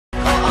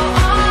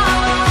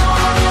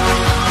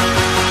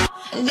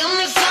Hey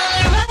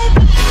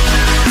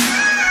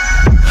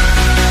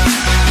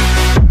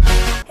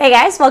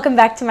guys, welcome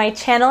back to my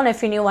channel, and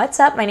if you're new, what's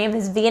up? My name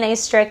is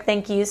vianney.strick.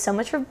 Thank you so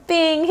much for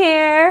being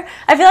here.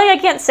 I feel like I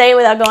can't say it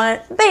without going,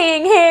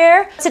 being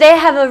here. Today I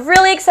have a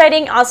really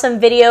exciting, awesome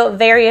video,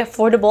 very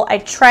affordable. I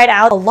tried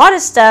out a lot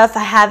of stuff.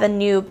 I have a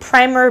new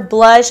primer,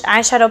 blush,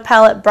 eyeshadow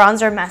palette,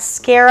 bronzer,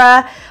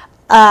 mascara,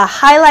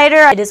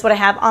 highlighter. It is what I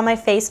have on my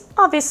face,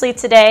 obviously,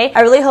 today.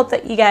 I really hope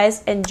that you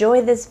guys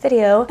enjoy this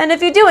video. And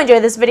if you do enjoy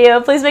this video,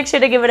 please make sure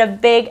to give it a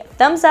big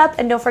thumbs up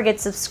and don't forget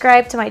to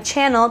subscribe to my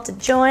channel to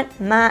join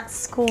my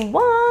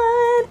squad.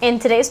 And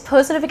today's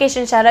post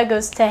notification shout out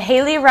goes to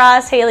Haley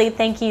Ross. Haley,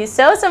 thank you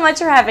so much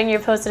for having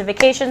your post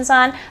notifications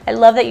on. I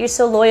love that you're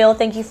so loyal.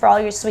 Thank you for all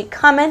your sweet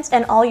comments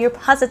and all your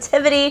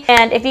positivity.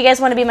 And if you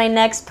guys want to be my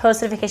next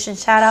post notification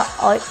shout out,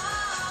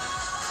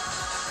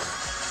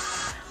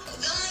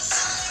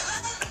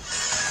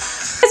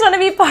 want to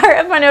be part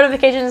of my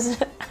notifications.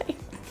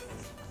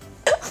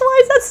 Why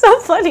is that so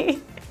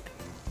funny?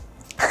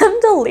 I'm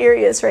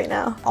delirious right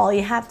now. All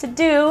you have to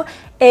do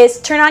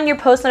is turn on your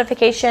post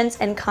notifications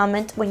and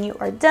comment when you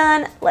are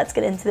done. Let's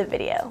get into the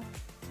video.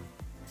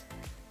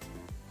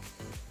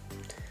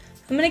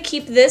 I'm gonna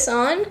keep this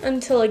on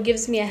until it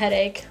gives me a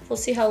headache. We'll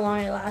see how long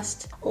I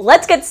last.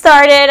 Let's get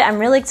started. I'm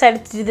really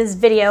excited to do this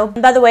video.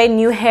 And by the way,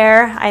 new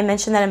hair. I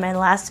mentioned that in my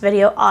last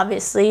video,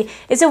 obviously.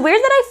 Is it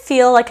weird that I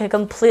feel like a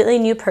completely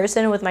new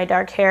person with my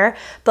dark hair?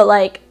 But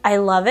like, I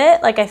love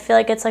it. Like, I feel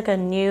like it's like a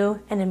new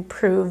and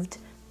improved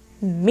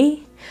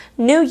me.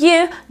 New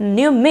year,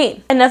 new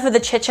me. Enough of the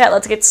chit chat,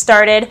 let's get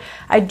started.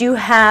 I do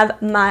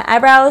have my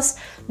eyebrows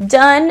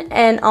done,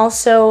 and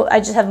also I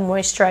just have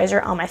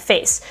moisturizer on my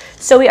face.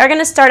 So we are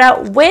gonna start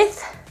out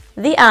with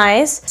the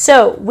eyes.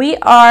 So we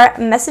are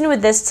messing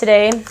with this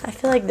today. I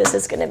feel like this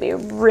is gonna be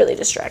really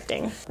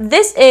distracting.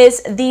 This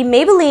is the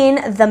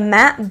Maybelline The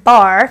Matte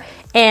Bar,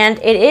 and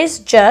it is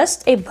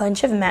just a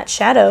bunch of matte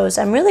shadows.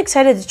 I'm really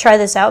excited to try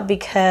this out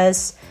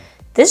because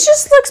this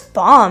just looks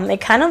bomb. It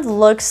kind of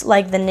looks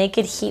like the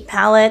Naked Heat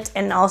palette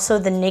and also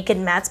the Naked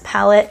Mattes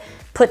palette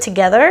put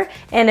together.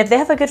 And if they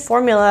have a good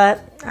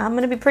formula, I'm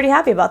gonna be pretty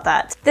happy about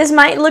that. This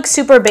might look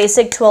super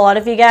basic to a lot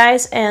of you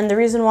guys, and the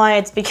reason why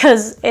it's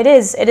because it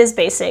is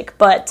basic,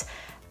 but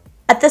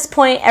at this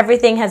point,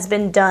 everything has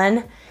been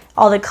done,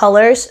 all the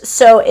colors.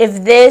 So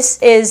if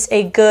this is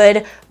a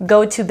good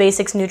go-to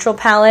basics neutral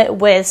palette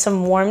with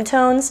some warm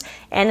tones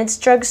and it's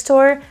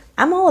drugstore,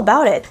 I'm all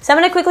about it. So I'm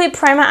gonna quickly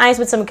prime my eyes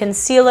with some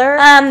concealer.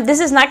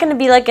 This is not gonna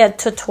be like a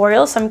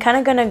tutorial, so I'm kind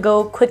of gonna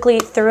go quickly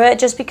through it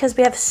just because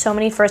we have so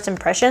many first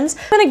impressions.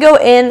 I'm gonna go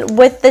in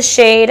with the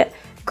shade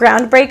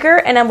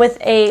Groundbreaker, and then with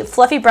a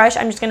fluffy brush,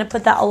 I'm just gonna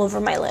put that all over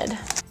my lid.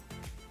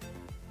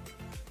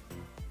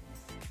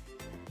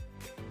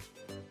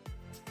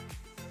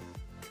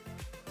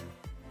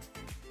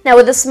 Now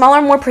with a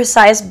smaller, more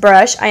precise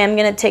brush, I am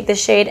going to take the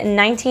shade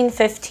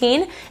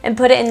 1915 and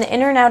put it in the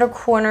inner and outer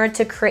corner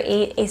to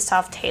create a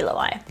soft halo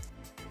eye.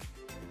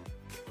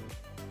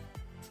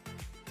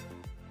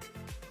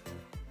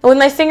 With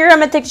my finger, I'm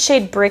going to take the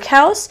shade Brick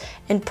House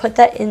and put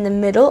that in the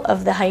middle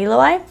of the halo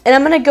eye. And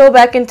I'm going to go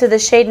back into the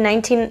shade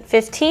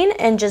 1915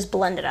 and just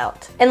blend it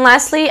out. And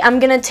lastly, I'm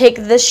going to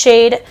take the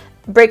shade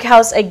Brick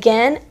House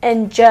again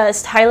and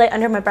just highlight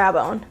under my brow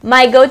bone.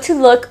 My go-to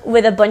look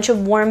with a bunch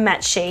of warm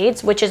matte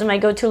shades, which is my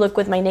go-to look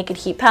with my Naked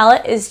Heat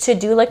palette, is to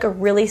do like a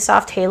really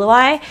soft halo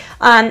eye.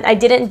 I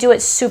didn't do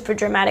it super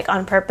dramatic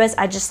on purpose.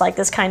 I just like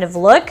this kind of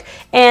look.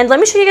 And let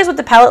me show you guys what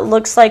the palette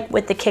looks like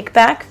with the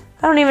kickback.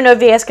 I don't even know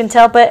if you guys can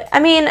tell, but I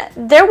mean,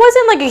 there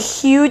wasn't like a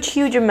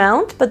huge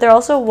amount, but there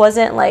also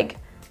wasn't like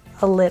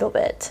a little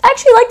bit. I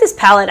actually like this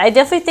palette. I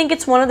definitely think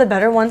it's one of the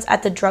better ones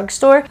at the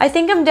drugstore. I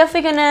think I'm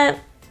definitely gonna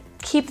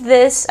keep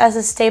this as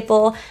a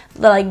staple,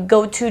 like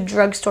go-to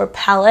drugstore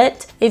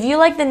palette. If you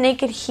like the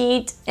Naked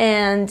Heat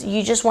and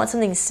you just want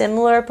something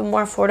similar but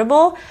more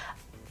affordable,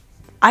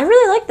 I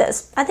really like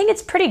this. I think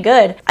it's pretty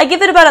good. I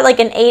give it about like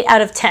an 8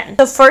 out of 10.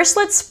 So first,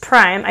 let's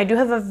prime. I do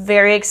have a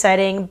very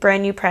exciting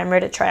brand new primer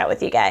to try out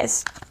with you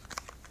guys.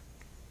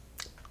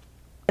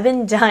 I've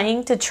been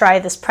dying to try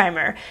this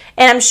primer,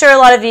 and I'm sure a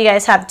lot of you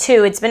guys have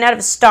too. It's been out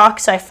of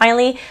stock, so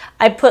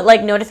I put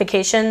like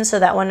notifications so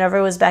that whenever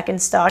it was back in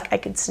stock, I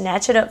could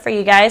snatch it up for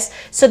you guys.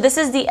 So this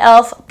is the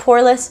e.l.f.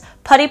 Poreless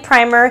Putty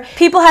Primer.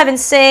 People have been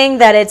saying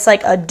that it's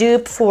like a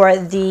dupe for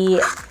the,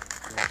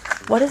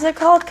 what is it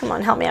called? Come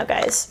on, help me out,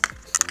 guys.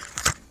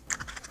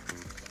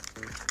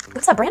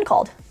 What's that brand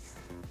called?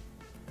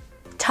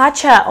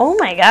 Tatcha. Oh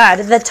my god,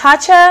 the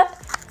Tatcha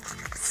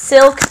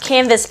Silk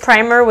Canvas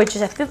Primer, which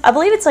is, I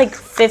believe it's like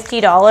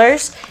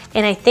 $50,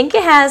 and I think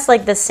it has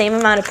like the same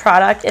amount of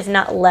product, if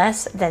not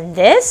less than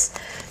this.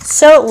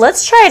 So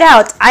let's try it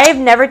out. I have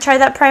never tried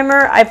that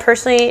primer. I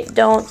personally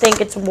don't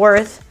think it's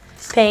worth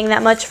paying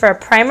that much for a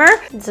primer.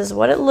 This is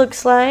what it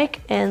looks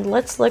like, and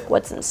let's look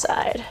what's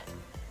inside.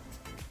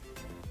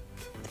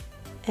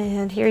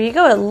 And here you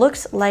go. It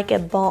looks like a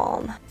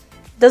balm.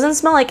 Doesn't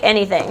smell like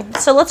anything.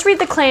 So let's read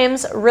the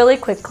claims really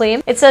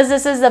quickly. It says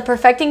this is the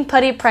perfecting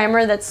putty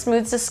primer that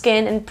smooths the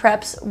skin and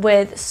preps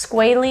with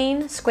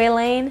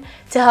squalane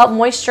to help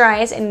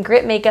moisturize and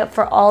grip makeup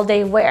for all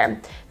day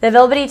wear. The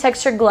velvety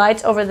texture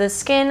glides over the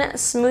skin,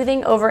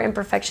 smoothing over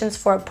imperfections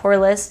for a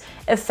poreless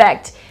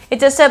effect. It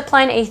does to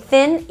apply a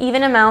thin,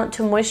 even amount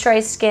to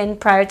moisturize skin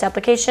prior to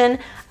application.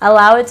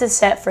 Allow it to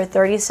set for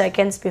 30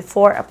 seconds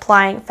before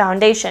applying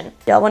foundation.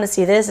 Y'all want to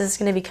see this? This is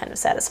going to be kind of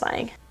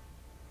satisfying.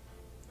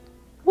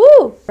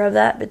 Woo! Rub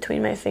that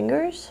between my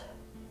fingers.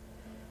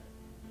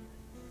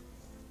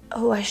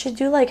 Oh, I should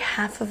do like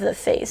half of the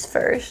face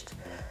first.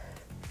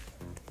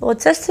 Well,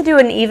 it says to do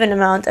an even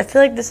amount. I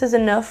feel like this is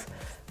enough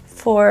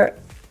for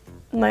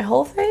my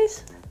whole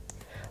face.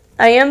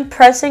 I am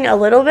pressing a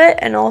little bit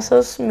and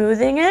also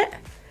smoothing it.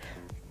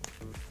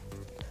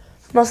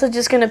 I'm also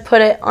just going to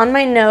put it on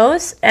my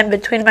nose and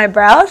between my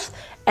brows,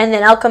 and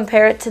then I'll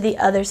compare it to the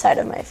other side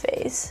of my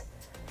face.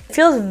 It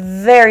feels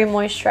very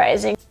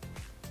moisturizing.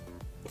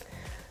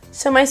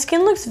 So my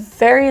skin looks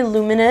very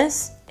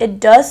luminous. It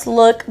does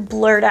look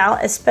blurred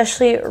out,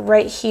 especially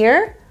right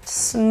here.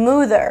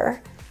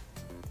 Smoother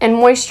and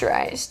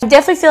moisturized. I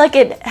definitely feel like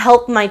it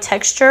helped my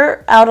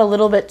texture out a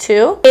little bit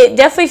too. It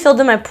definitely filled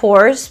in my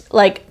pores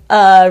like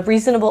a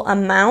reasonable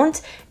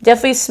amount.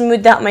 Definitely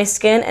smoothed out my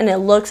skin and it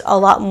looks a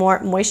lot more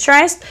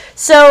moisturized.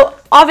 So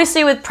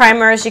obviously with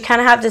primers, you kind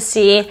of have to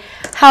see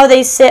how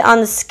they sit on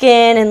the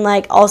skin and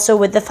like also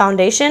with the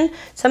foundation.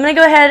 So I'm gonna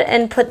go ahead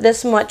and put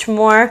this much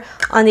more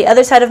on the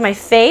other side of my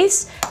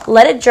face,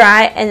 let it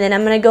dry, and then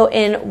I'm gonna go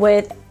in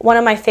with one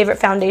of my favorite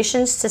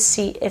foundations to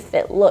see if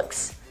it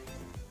looks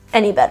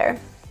any better.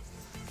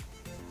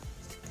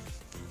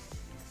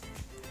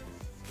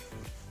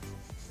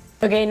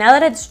 Okay, now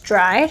that it's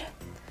dried,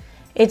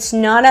 it's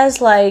not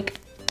as like,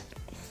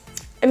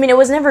 I mean, it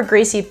was never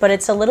greasy, but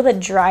it's a little bit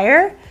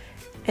drier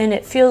and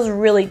it feels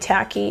really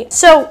tacky.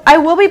 So I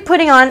will be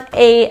putting on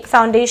a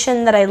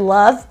foundation that I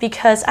love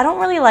because I don't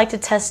really like to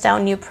test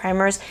out new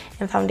primers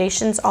and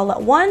foundations all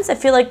at once. I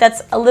feel like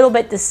that's a little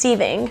bit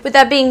deceiving. With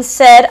that being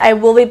said, I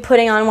will be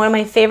putting on one of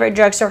my favorite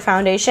drugstore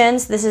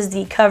foundations. This is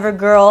the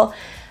CoverGirl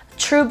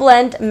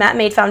TruBlend Matte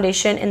Made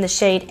Foundation in the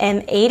shade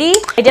M80.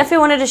 I definitely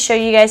wanted to show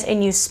you guys a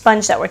new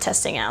sponge that we're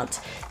testing out.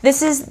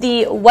 This is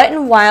the Wet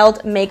n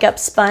Wild Makeup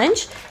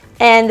Sponge,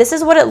 and this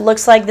is what it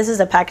looks like. This is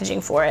the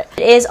packaging for it.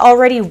 It is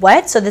already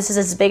wet, so this is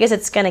as big as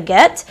it's gonna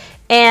get,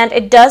 and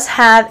it does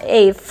have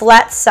a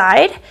flat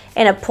side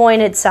and a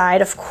pointed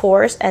side, of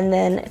course, and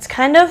then it's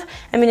kind of,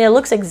 I mean, it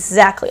looks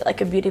exactly like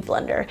a beauty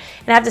blender.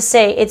 And I have to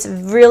say, it's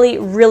really,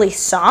 really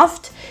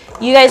soft.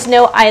 You guys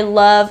know I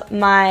love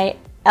my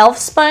e.l.f.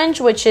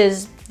 sponge, which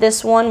is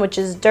this one, which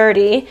is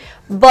dirty,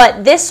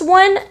 but this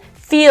one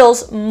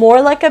feels more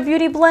like a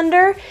beauty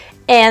blender,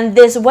 and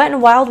this Wet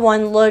n Wild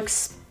one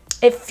looks,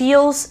 it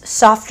feels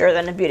softer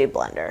than a beauty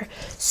blender.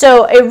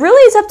 So it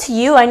really is up to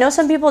you. I know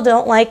some people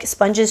don't like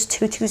sponges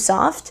too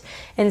soft,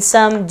 and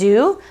some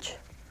do.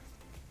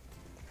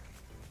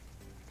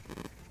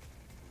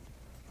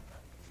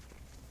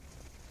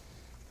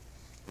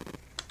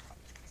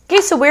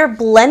 Okay, so we're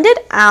blended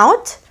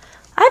out.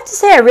 I have to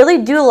say I really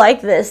do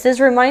like this. This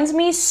reminds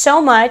me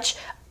so much.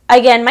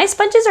 Again, my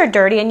sponges are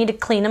dirty. I need to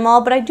clean them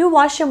all, but I do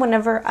wash them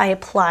whenever I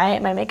apply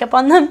my makeup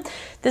on them.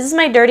 This is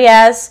my dirty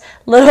ass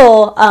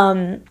little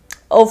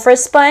Ofra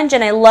sponge,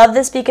 and I love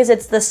this because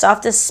it's the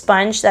softest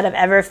sponge that I've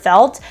ever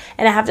felt,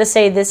 and I have to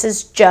say this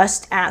is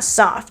just as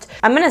soft.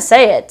 I'm gonna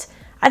say it.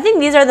 I think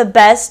these are the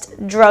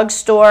best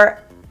drugstore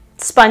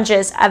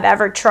sponges I've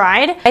ever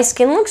tried. My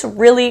skin looks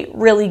really,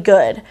 really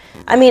good.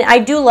 I mean, I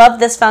do love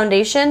this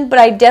foundation, but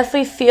I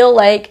definitely feel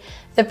like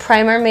the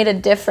primer made a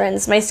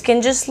difference. My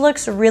skin just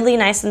looks really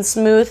nice and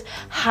smooth,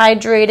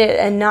 hydrated,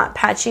 and not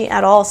patchy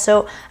at all.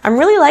 So I'm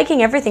really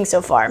liking everything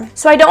so far.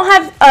 So I don't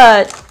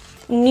have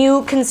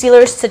new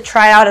concealers to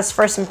try out as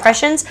first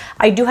impressions.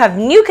 I do have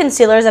new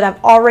concealers that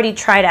I've already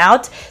tried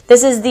out.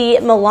 This is the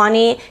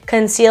Milani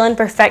Conceal and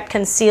Perfect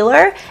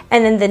Concealer,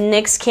 and then the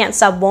NYX Can't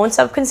Stop Won't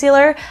Stop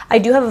Concealer. I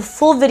do have a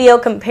full video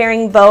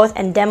comparing both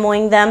and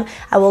demoing them.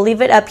 I will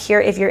leave it up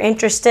here if you're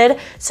interested.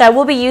 So I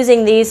will be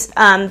using these.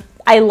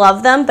 I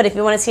love them, but if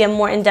you want to see a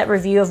more in-depth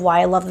review of why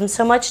I love them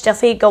so much,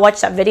 definitely go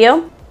watch that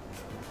video.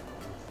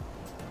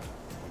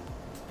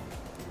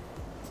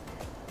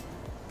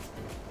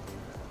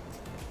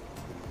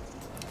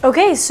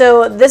 Okay,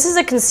 so this is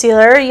a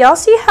concealer. Y'all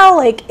see how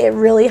like it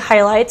really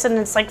highlights and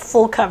it's like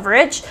full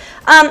coverage.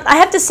 I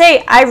have to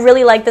say I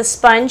really like this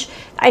sponge.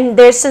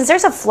 Since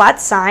there's a flat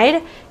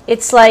side,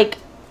 it's like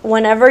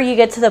whenever you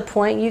get to the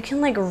point, you can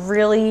like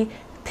really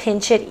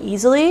pinch it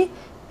easily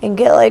and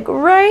get like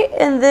right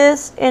in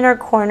this inner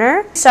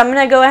corner. So I'm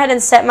gonna go ahead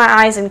and set my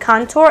eyes in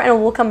contour,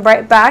 and we'll come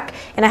right back,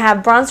 and I have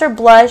bronzer,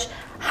 blush,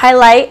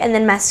 highlight, and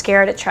then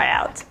mascara to try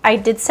out. I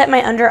did set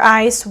my under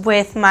eyes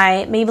with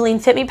my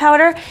Maybelline Fit Me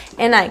powder,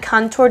 and I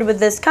contoured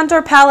with this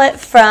contour palette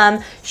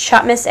from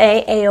Shop Miss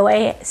A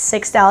AOA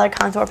 $6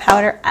 contour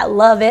powder. I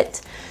love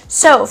it.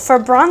 So for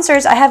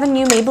bronzers, I have a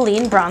new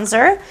Maybelline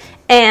bronzer,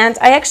 and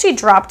I actually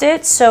dropped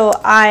it, so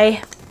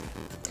I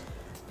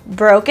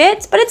broke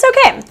it, but it's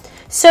okay.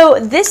 So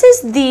this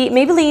is the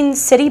Maybelline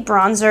City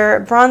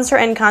Bronzer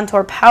and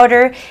Contour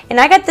Powder, and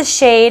I got the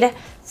shade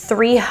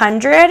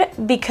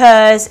 300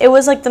 because it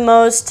was like the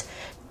most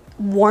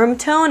warm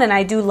tone, and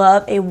I do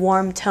love a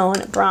warm tone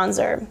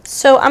bronzer.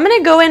 So I'm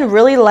gonna go in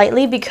really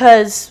lightly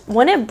because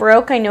when it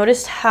broke, I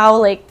noticed how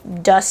like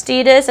dusty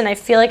it is, and I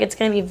feel like it's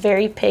gonna be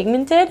very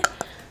pigmented.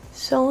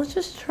 So let's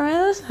just try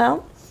this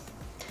out.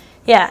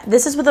 Yeah,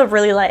 this is with a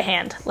really light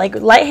hand, like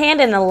light hand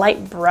and a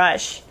light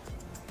brush.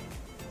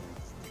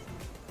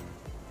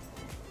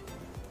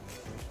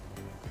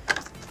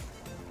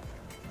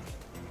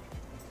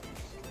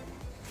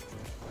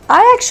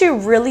 I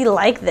actually really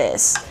like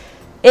this.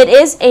 It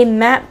is a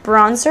matte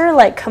bronzer,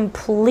 like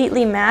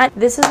completely matte.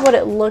 This is what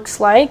it looks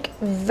like.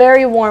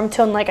 Very warm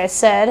tone, like I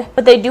said.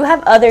 But they do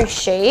have other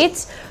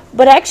shades,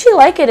 but I actually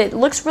like it. It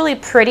looks really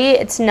pretty.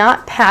 It's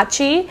not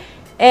patchy.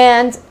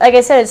 And like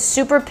I said, it's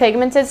super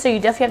pigmented, so you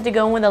definitely have to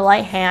go in with a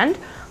light hand.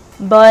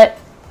 But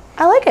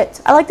I like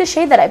it. I like the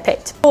shade that I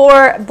picked.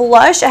 For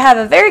blush, I have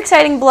a very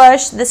exciting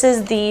blush. This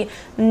is the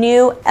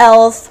new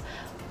e.l.f.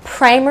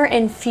 Primer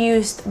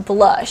Infused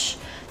Blush.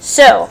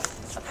 So,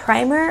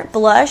 primer,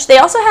 blush. They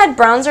also had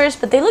bronzers,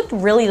 but they looked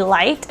really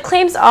light.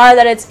 Claims are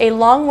that it's a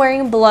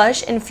long-wearing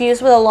blush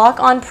infused with a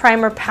lock-on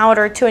primer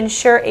powder to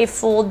ensure a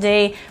full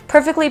day,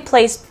 perfectly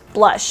placed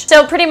blush.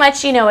 So pretty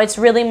much, you know, it's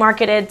really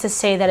marketed to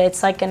say that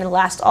it's like gonna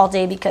last all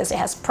day because it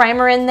has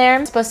primer in there.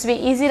 It's supposed to be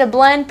easy to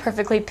blend,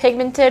 perfectly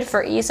pigmented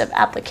for ease of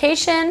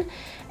application,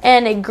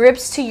 and it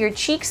grips to your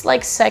cheeks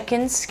like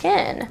second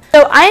skin.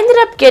 So I ended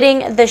up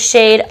getting the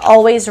shade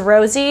Always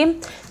Rosy.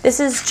 This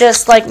is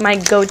just like my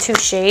go-to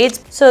shade.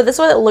 So this is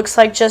what it looks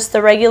like, just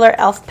the regular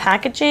e.l.f.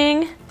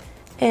 packaging.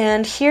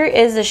 And here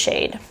is the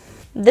shade.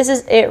 This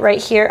is it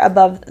right here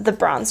above the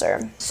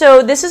bronzer.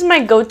 So this is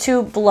my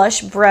go-to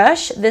blush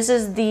brush. This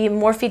is the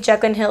Morphe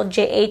Jekyll & Hill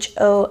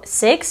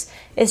JH06.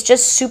 It's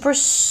just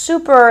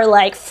super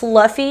like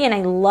fluffy, and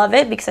I love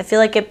it because I feel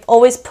like it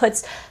always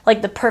puts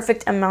like the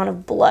perfect amount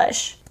of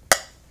blush.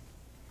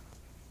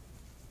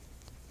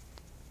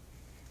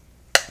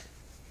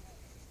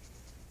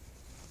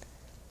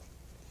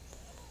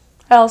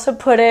 I also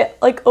put it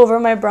like over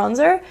my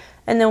bronzer,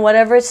 and then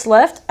whatever's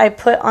left I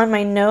put on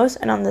my nose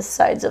and on the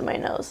sides of my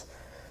nose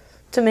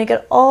to make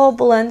it all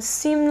blend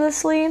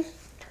seamlessly.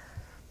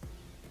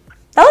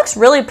 That looks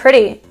really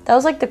pretty. That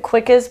was like the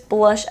quickest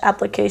blush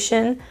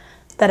application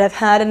that I've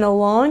had in a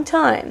long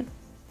time.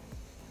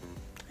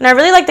 And I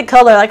really like the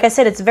color. Like I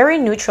said, it's very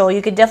neutral.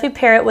 You could definitely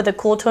pair it with a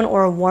cool tone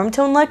or a warm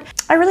tone look.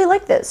 I really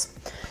like this.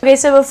 Okay,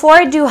 so before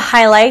I do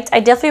highlight, I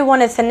definitely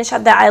want to finish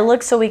out the eye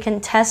look so we can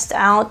test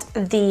out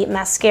the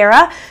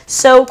mascara.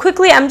 So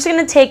quickly, I'm just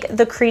going to take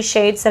the crease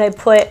shades that I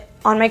put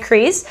on my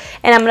crease,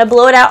 and I'm going to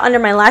blow it out under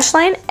my lash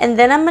line, and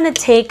then I'm going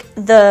to take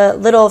the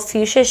little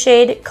fuchsia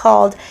shade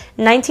called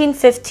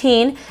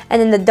 1915,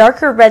 and then the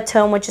darker red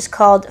tone, which is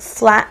called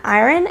Flat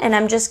Iron, and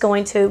I'm just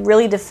going to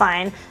really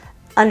define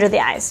under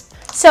the eyes.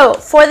 So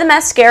for the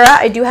mascara,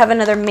 I do have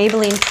another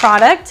Maybelline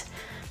product,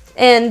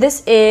 and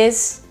this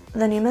is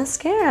the new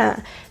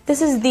mascara.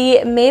 This is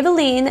the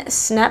Maybelline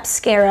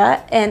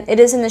Snapscara, and it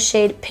is in the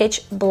shade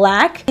Pitch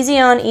Black. Easy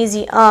on,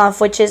 easy off,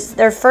 which is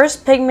their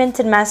first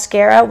pigmented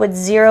mascara with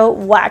 0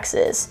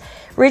 waxes.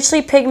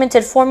 Richly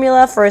pigmented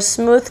formula for a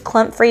smooth,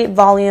 clump-free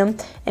volume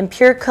and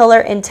pure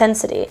color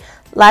intensity.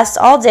 Lasts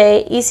all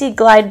day, easy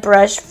glide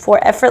brush for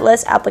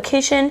effortless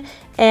application,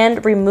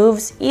 and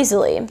removes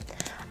easily.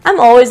 I'm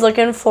always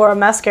looking for a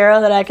mascara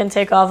that I can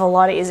take off a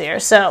lot easier.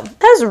 So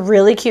it has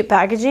really cute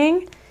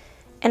packaging.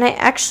 And I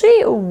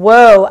actually,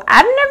 whoa,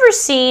 I've never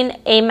seen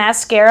a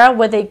mascara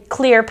with a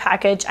clear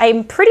package.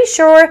 I'm pretty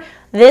sure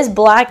this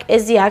black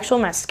is the actual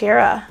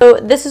mascara. So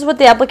this is what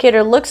the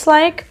applicator looks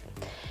like.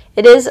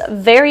 It is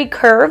very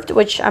curved,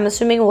 which I'm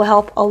assuming will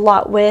help a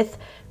lot with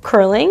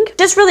curling.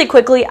 Just really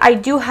quickly, I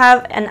do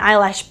have an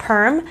eyelash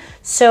perm,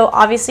 so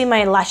obviously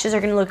my lashes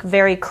are going to look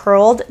very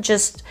curled.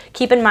 Just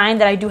keep in mind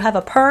that I do have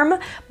a perm,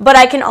 but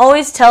I can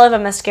always tell if a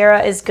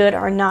mascara is good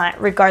or not,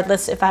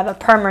 regardless if I have a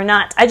perm or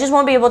not. I just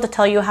won't be able to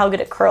tell you how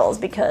good it curls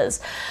because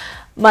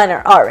mine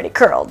are already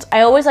curled. I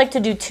always like to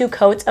do 2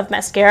 coats of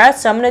mascara,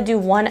 so I'm going to do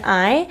one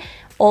eye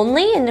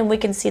only, and then we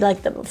can see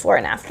like the before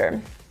and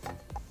after.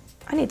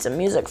 I need some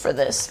music for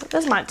this.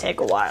 This might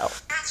take a while.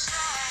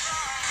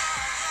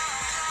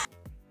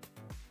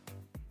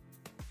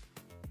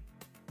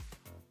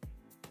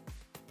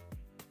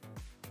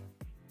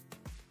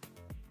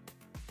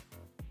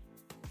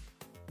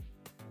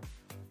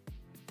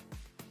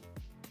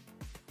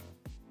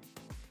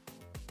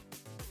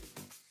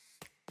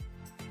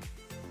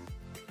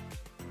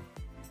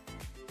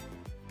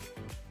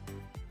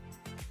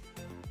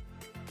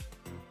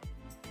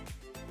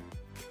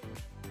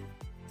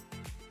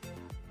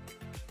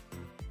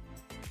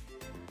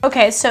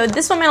 Okay, so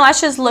this is what my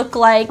lashes look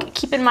like.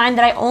 Keep in mind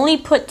that I only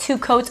put 2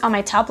 coats on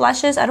my top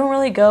lashes. I don't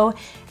really go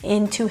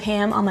into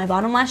ham on my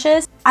bottom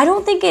lashes. I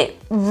don't think it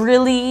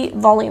really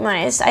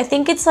volumized. I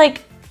think it's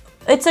like,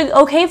 it's an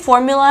okay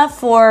formula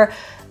for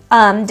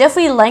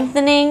definitely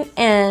lengthening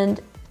and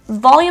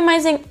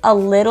volumizing a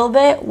little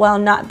bit while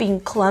not being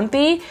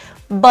clumpy,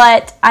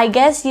 but I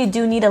guess you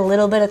do need a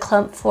little bit of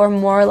clump for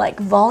more like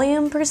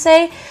volume per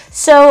se.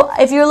 So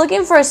if you're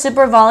looking for a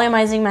super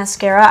volumizing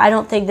mascara, I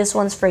don't think this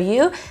one's for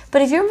you.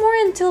 But if you're more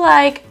into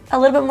like a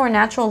little bit more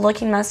natural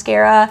looking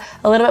mascara,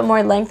 a little bit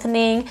more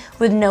lengthening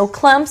with no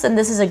clumps, then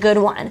this is a good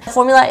one. The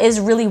formula is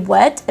really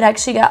wet. It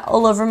actually got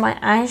all over my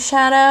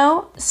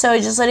eyeshadow. So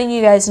just letting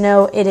you guys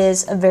know, it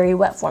is a very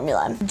wet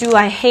formula. Do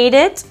I hate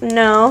it?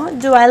 No.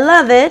 Do I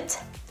love it?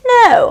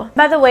 No.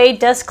 By the way, it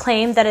does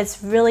claim that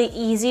it's really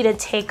easy to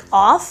take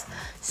off.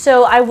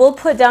 So I will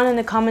put down in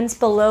the comments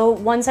below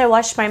once I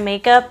washed my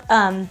makeup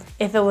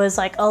if it was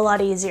like a lot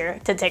easier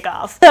to take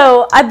off.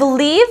 So I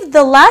believe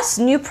the last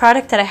new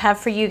product that I have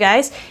for you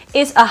guys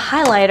is a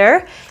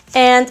highlighter.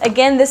 And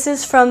again, this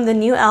is from the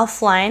new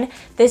e.l.f. line.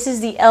 This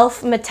is the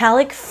e.l.f.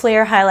 Metallic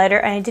Flare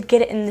Highlighter, and I did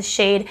get it in the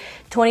shade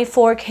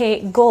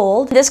 24K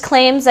Gold. This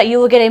claims that you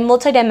will get a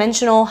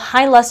multi-dimensional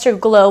high luster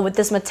glow with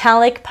this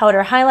metallic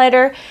powder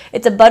highlighter.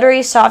 It's a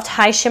buttery soft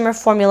high shimmer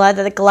formula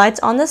that glides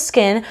on the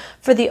skin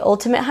for the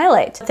ultimate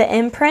highlight. The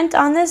imprint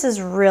on this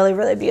is really,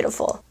 really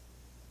beautiful.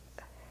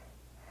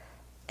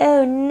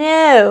 Oh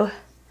no,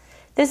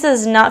 this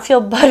does not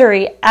feel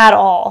buttery at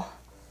all.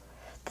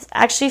 This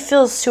actually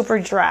feels super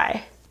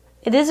dry.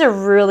 It is a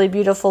really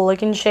beautiful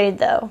looking shade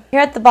though. Here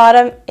at the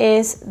bottom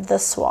is the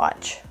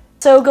swatch.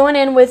 So going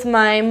in with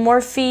my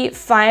Morphe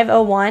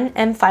 501,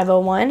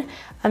 M501,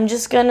 I'm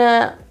just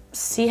gonna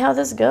see how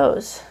this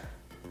goes.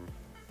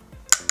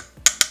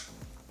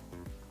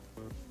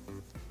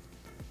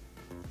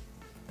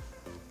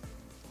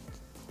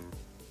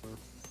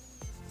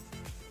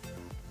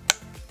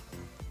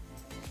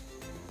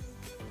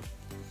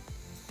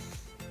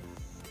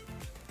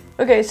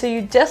 Okay, so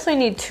you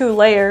definitely need 2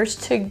 layers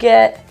to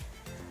get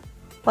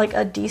like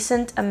a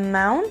decent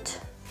amount.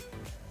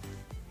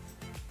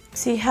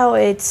 See how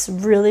it's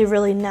really,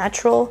 really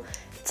natural?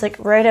 It's like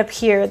right up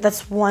here,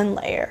 that's 1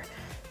 layer.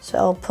 So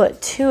I'll put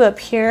 2 up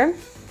here.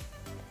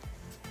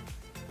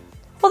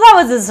 Well, that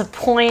was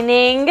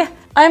disappointing.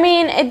 I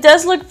mean, it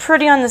does look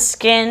pretty on the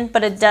skin,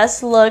 but it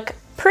does look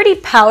pretty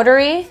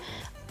powdery.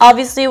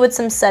 Obviously, with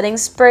some setting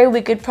spray,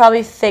 we could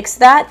probably fix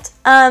that.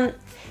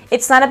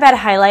 It's not a bad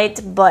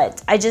highlight,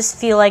 but I just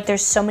feel like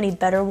there's so many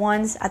better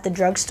ones at the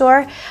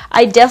drugstore.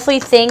 I definitely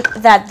think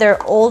that their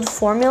old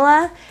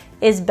formula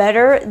is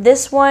better.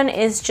 This one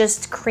is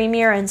just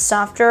creamier and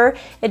softer.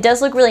 It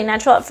does look really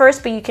natural at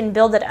first, but you can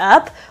build it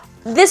up.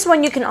 This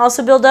one you can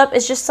also build up.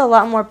 It's just a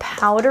lot more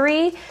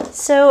powdery.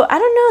 So I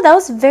don't know, that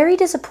was very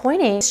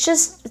disappointing.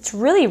 It's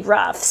really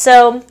rough.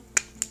 So,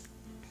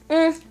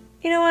 you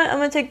know what? I'm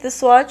gonna take this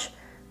swatch,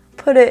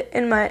 put it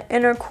in my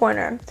inner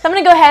corner. So I'm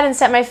gonna go ahead and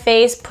set my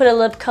face, put a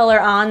lip color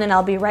on, and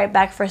I'll be right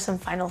back for some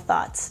final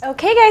thoughts.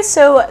 Okay guys,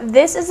 so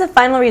this is the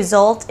final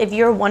result. If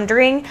you're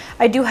wondering,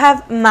 I do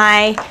have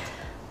my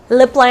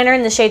lip liner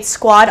in the shade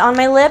Squad on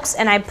my lips,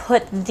 and I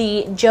put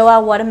the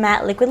Joa Water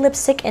Matte liquid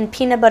lipstick and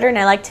peanut butter, and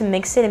I like to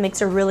mix it. It makes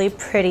a really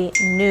pretty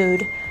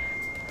nude.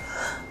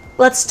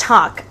 Let's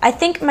talk. I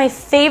think my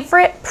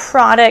favorite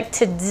product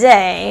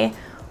today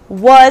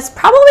was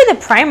probably the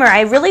primer.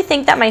 I really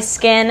think that my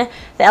skin,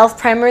 the e.l.f.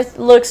 primer,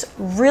 looks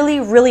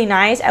really, really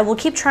nice. I will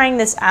keep trying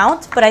this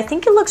out, but I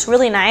think it looks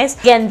really nice.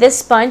 Again, this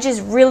sponge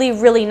is really,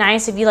 really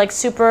nice if you like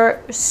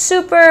super,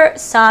 super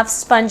soft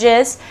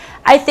sponges.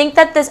 I think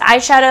that this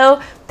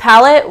eyeshadow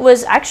palette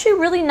was actually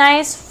really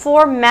nice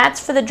for mattes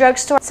for the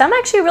drugstore. So I'm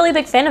actually a really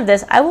big fan of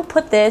this. I will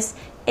put this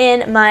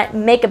in my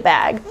makeup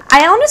bag.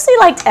 I honestly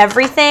liked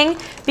everything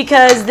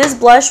because this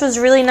blush was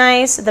really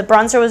nice, the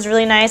bronzer was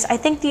really nice. I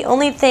think the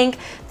only thing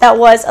that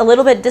was a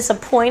little bit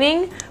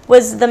disappointing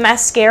was the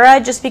mascara,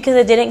 just because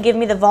it didn't give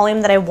me the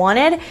volume that I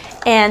wanted,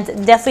 and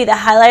definitely the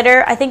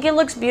highlighter. I think it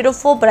looks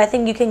beautiful, but I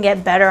think you can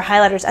get better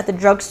highlighters at the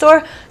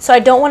drugstore, so I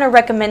don't want to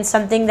recommend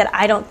something that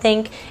I don't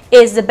think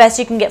is the best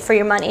you can get for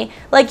your money.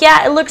 Like,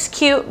 yeah, it looks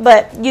cute,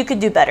 but you could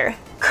do better.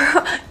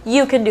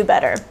 You can do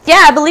better.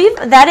 Yeah, I believe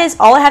that is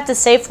all I have to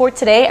say for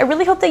today. I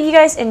really hope that you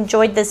guys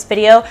enjoyed this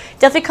video.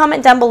 Definitely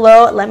comment down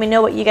below. Let me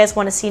know what you guys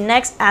want to see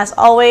next. As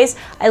always,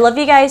 I love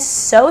you guys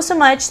so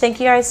much. Thank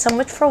you guys so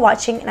much for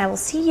watching, and I will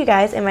see you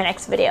guys in my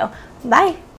next video. Bye.